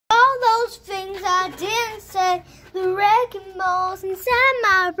those things I didn't say. The wrecking balls inside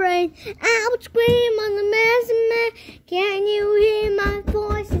my brain. I would scream on the messenger. Can you hear my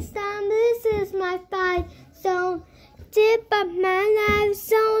voice this time? This is my fight zone. Tip of my life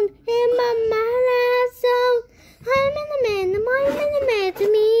zone. In my life zone. I'm in the man, to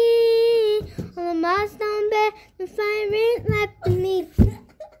me. On the milestone bed, the fire ain't left to me.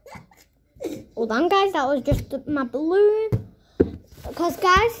 Hold on, guys, that was just my balloon. Because,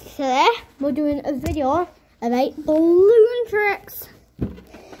 guys, today we're doing a video about balloon tricks.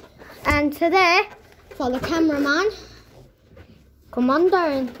 And today, for the cameraman, come on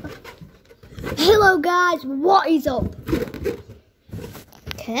down. Hello, guys, what is up?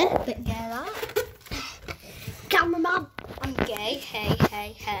 Okay, a bit gay that. Cameraman, I'm gay.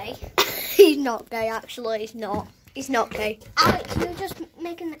 Hey. He's not gay, actually. He's not gay. Alex, you're just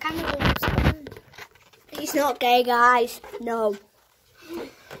making the camera upside. He's not gay, guys. No.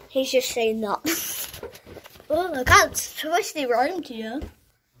 He's just saying that. Oh, I can't twist it round to you.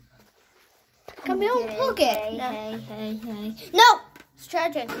 Can we unplug it? Hey. No! It's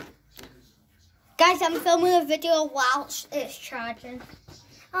charging. Guys, I'm filming a video whilst it's charging.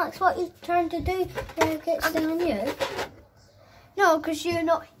 Alex, what are you trying to do? Like it's on you? No, because you're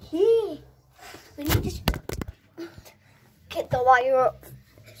not here. We need to kick the wire up.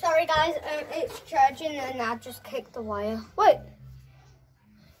 Sorry, guys, it's charging and I just kicked the wire. Wait.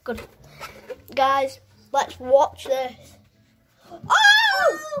 Good. Guys, let's watch this.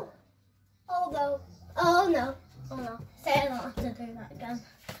 Oh! Oh no. Say I don't have to do that again.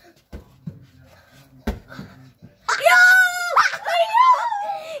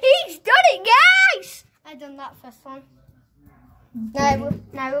 He's done it, guys! I done that first one.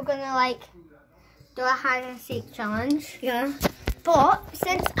 Now we're gonna like do a hide and seek challenge. Yeah. But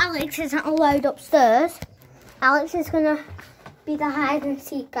since Alex isn't allowed upstairs, Alex is gonna be the hide and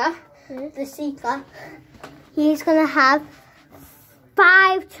seeker. The seeker. He's gonna have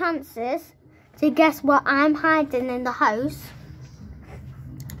 5 chances to guess what I'm hiding in the house.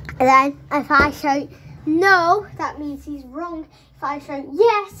 And then if I shout no, that means he's wrong. If I shout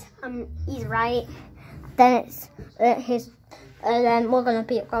yes, he's right. Then it's his. Then we're gonna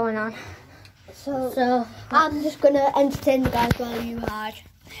keep going on. So I'm just gonna entertain the guys while you hide.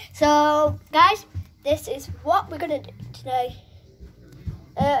 So guys, this is what we're gonna do today.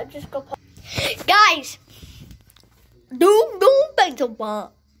 Just go. Guys, don't beg the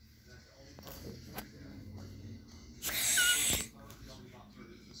what.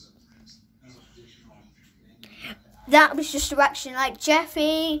 That was just direction like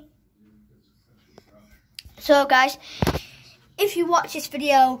Jeffy. So guys, if you watch this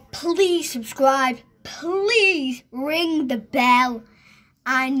video, please subscribe. Please ring the bell.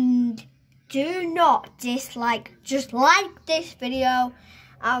 And do not dislike. Just like this video.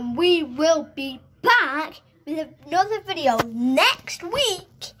 And we will be back with another video next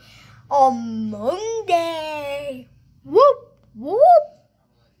week on Monday. Whoop, whoop.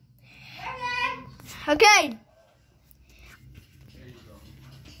 Okay.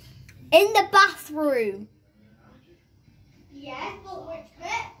 In the bathroom. Yes, but which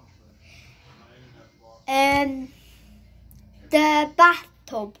bit? The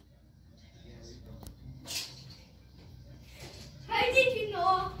bathtub. How did you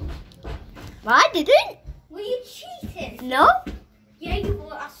know? I didn't. Were you cheating? No. Yeah, you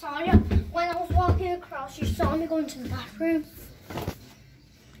were. I saw you. When I was walking across, you saw me going to the bathroom.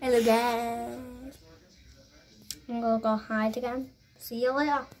 Hello, guys. I'm going to go hide again. See you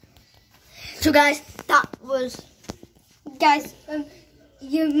later. So guys, that was, guys,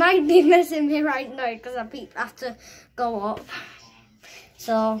 you might be missing me right now because I have to go up.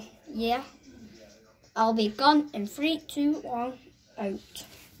 So yeah, I'll be gone in 3, 2, 1, out.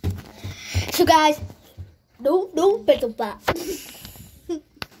 So guys, don't pick up that.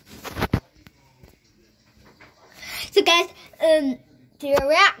 So guys, to your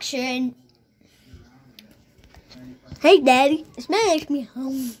reaction. Hey Daddy, it's me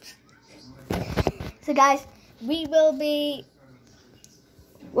home. So guys, we're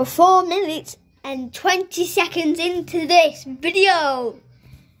 4 minutes and 20 seconds into this video.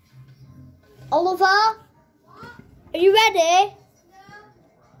 Oliver, are you ready?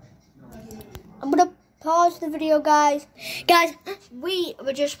 I'm gonna pause the video, guys. Guys, we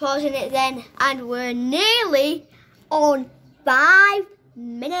were just pausing it then, and we're nearly on 5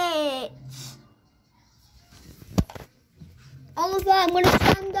 minutes. Oliver, I'm gonna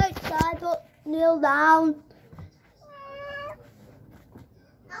stand outside, but kneel down.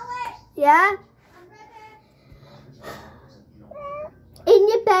 Alex, yeah? I'm ready. In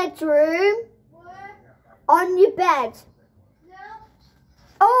your bedroom? Where? On your bed? No.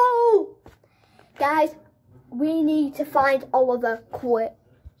 Oh! Guys, we need to find Oliver quick.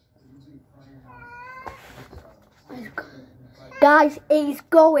 Guys, it's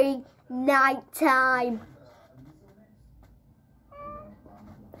going night time.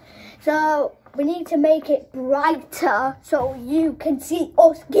 So we need to make it brighter so you can see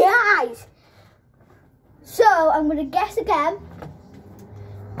us, guys. So I'm going to guess again.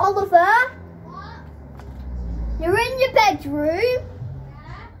 Oliver, what? You're in your bedroom. Yeah.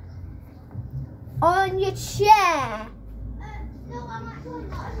 On your chair. No, I'm actually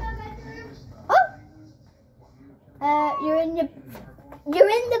not in my bedroom. Oh. You're in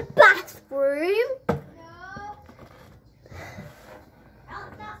the bathroom. No.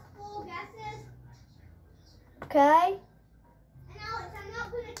 Alex, that's 4 guesses. Okay. And Alex, I'm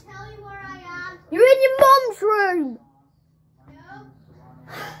not going to tell you where I am. You're in your mum's room. No.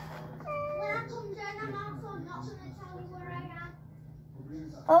 When I come down, I'm also not going to tell you where I am.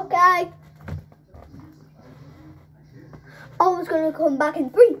 Okay. Oliver's going to come back in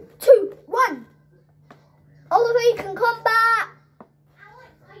 3, 2, 1. Oliver, you can come back.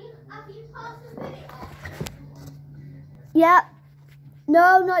 Alex, have you paused the video? Yeah.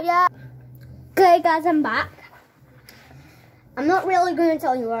 No, not yet. Okay, guys, I'm back. I'm not really going to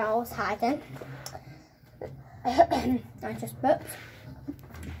tell you where I was hiding. I just burped.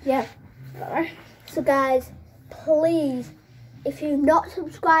 Yeah. So, guys, please, if you've not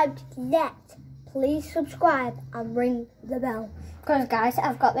subscribed yet, please subscribe and ring the bell. Because, guys,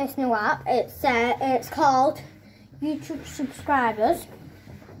 I've got this new app. It's called YouTube Subscribers.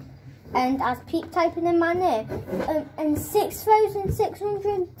 And as Pete typing in my name, and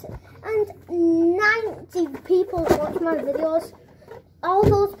 6,690 people watch my videos. All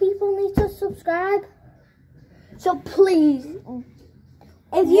those people need to subscribe. So please,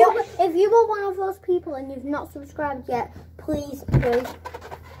 if you were one of those people and you've not subscribed yet, please do,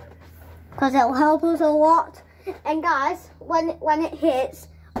 because it'll help us a lot. And guys, when it hits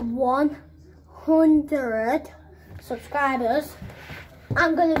 100 subscribers,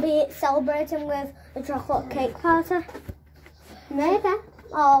 I'm going to be celebrating with a chocolate cake party. Maybe.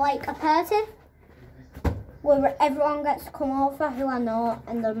 Or like a party where everyone gets to come over who I know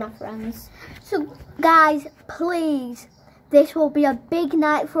and they're my friends. So guys, please, this will be a big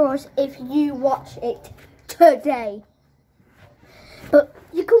night for us if you watch it today. But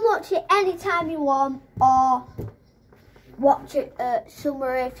you can watch it anytime you want, or watch it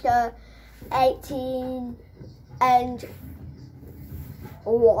somewhere if you're 18 and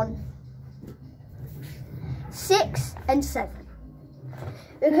 1, 6 and 7.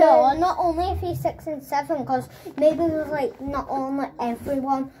 Because no, not only if he's 6 and 7, because maybe there's like not only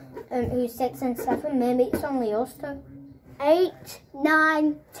everyone who's 6 and 7, maybe it's only us two. 8,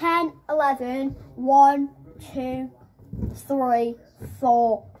 9, 10, 11, 1, 2, 3,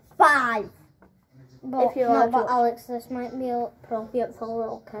 4, 5. But, if you but Alex, this might be appropriate for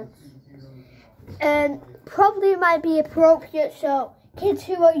little kids. Probably might be appropriate, so kids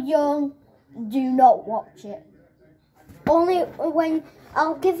who are young, do not watch it. Only when,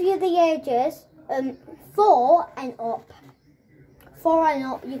 I'll give you the ages, 4 and up. 4 and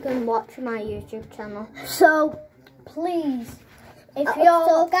up, you can watch my YouTube channel. So, please, if you're...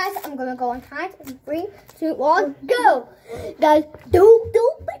 So, guys, I'm going to go and hide in 3, 2, 1, go! Guys, don't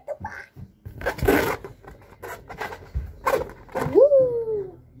break the back.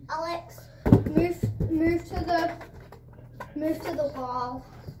 Woo! Alex, move to the wall.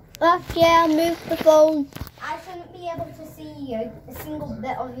 Yeah, I'll move the phone. I shouldn't be able to see you, a single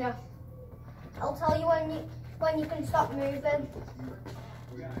bit of you. I'll tell you when you can stop moving.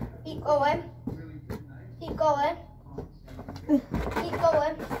 Keep going. Keep going. Keep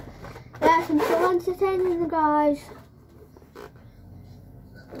going. Yes, I'm so entertaining, guys.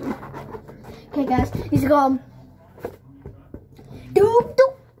 Okay, guys, he's gone.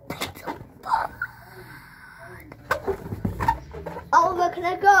 Oliver, can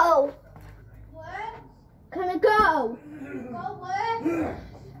I go? Where? Can I go? Go where?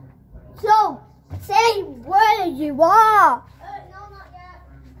 So, say where you are. No, not yet.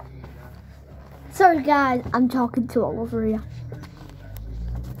 Sorry, guys, I'm talking to Oliver here.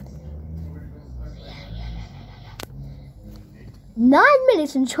 9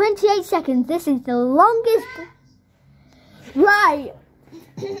 minutes and 28 seconds. This is the longest. Right.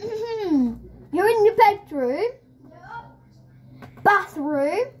 You're in your bedroom. No.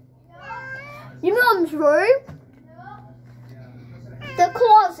 Bathroom. No. Your mum's room. No. The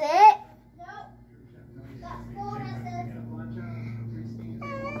closet. No. That's 4 guesses.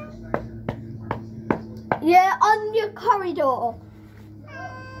 Yeah, on your corridor.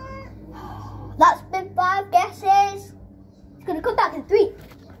 That's been 5 guesses. It's gonna come back in 3,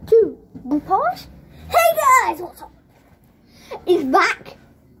 2, Pause. Hey guys, what's up? He's back,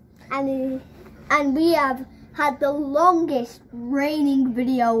 and we have had the longest raining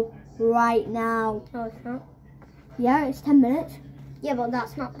video right now. No, it's not. Yeah, it's 10 minutes. Yeah, but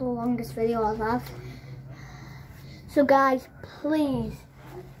that's not the longest video I've had. So guys, please,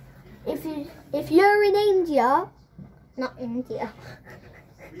 if you're in India, Not India.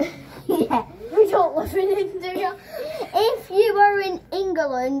 yeah, we don't live in India. If you are in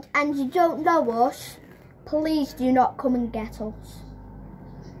England and you don't know us, please do not come and get us.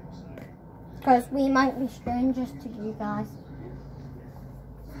 Because we might be strangers to you guys.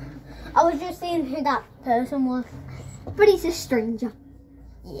 I was just seeing who that person was. But he's a stranger.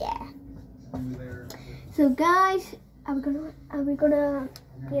 Yeah. So guys, are we gonna,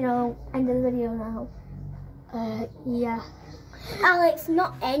 you know, end the video now? Yeah. Alex,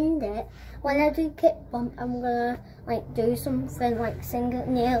 not end it. When I do kick bump, I'm gonna like do something like sing it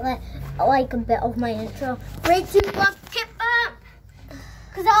nearly like a bit of my intro. 3, 2, 1, kick bump.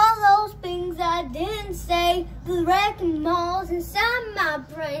 Cause all those things I didn't say, the wrecking balls inside my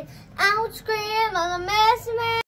brain. I would scream on a mess man.